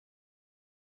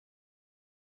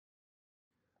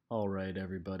Alright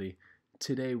everybody,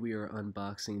 today we are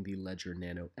unboxing the Ledger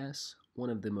Nano S, one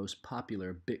of the most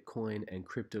popular Bitcoin and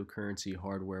cryptocurrency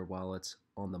hardware wallets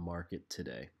on the market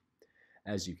today.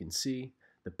 As you can see,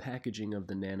 the packaging of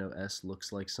the Nano S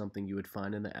looks like something you would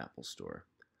find in the Apple Store.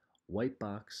 White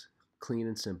box, clean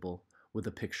and simple, with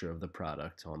a picture of the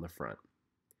product on the front.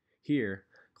 Here,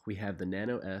 we have the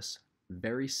Nano S,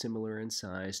 very similar in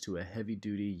size to a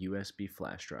heavy-duty USB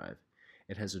flash drive.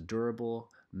 It has a durable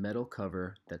metal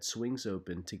cover that swings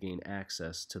open to gain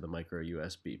access to the micro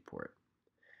USB port.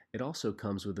 It also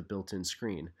comes with a built-in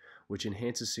screen, which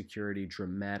enhances security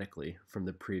dramatically from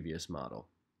the previous model.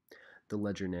 The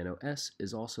Ledger Nano S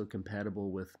is also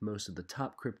compatible with most of the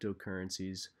top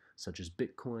cryptocurrencies such as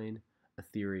Bitcoin,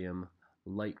 Ethereum,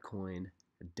 Litecoin,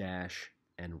 Dash,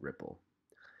 and Ripple.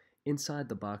 Inside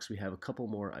the box we have a couple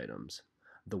more items.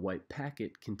 The white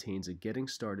packet contains a getting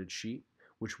started sheet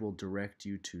which will direct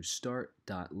you to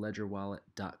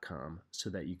start.ledgerwallet.com so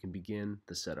that you can begin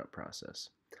the setup process.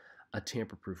 A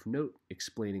tamper-proof note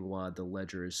explaining why the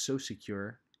Ledger is so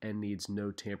secure and needs no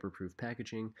tamper-proof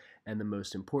packaging, and the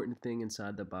most important thing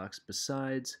inside the box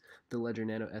besides the Ledger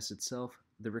Nano S itself,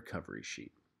 the recovery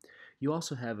sheet. You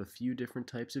also have a few different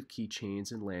types of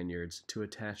keychains and lanyards to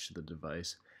attach to the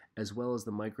device, as well as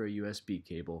the micro USB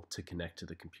cable to connect to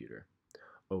the computer.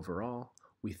 Overall,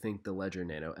 we think the Ledger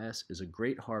Nano S is a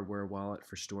great hardware wallet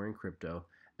for storing crypto,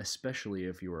 especially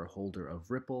if you are a holder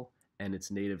of Ripple and its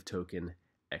native token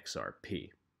XRP.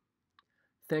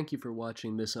 Thank you for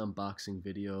watching this unboxing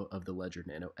video of the Ledger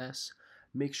Nano S.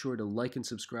 Make sure to like and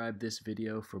subscribe this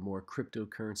video for more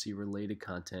cryptocurrency related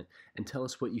content, and tell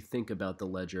us what you think about the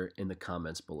Ledger in the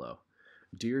comments below.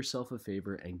 Do yourself a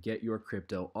favor and get your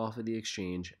crypto off of the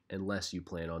exchange unless you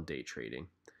plan on day trading.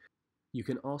 You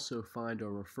can also find our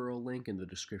referral link in the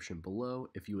description below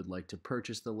if you would like to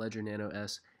purchase the Ledger Nano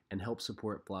S and help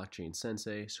support Blockchain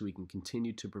Sensei so we can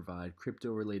continue to provide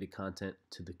crypto-related content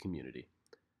to the community.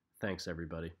 Thanks,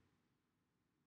 everybody.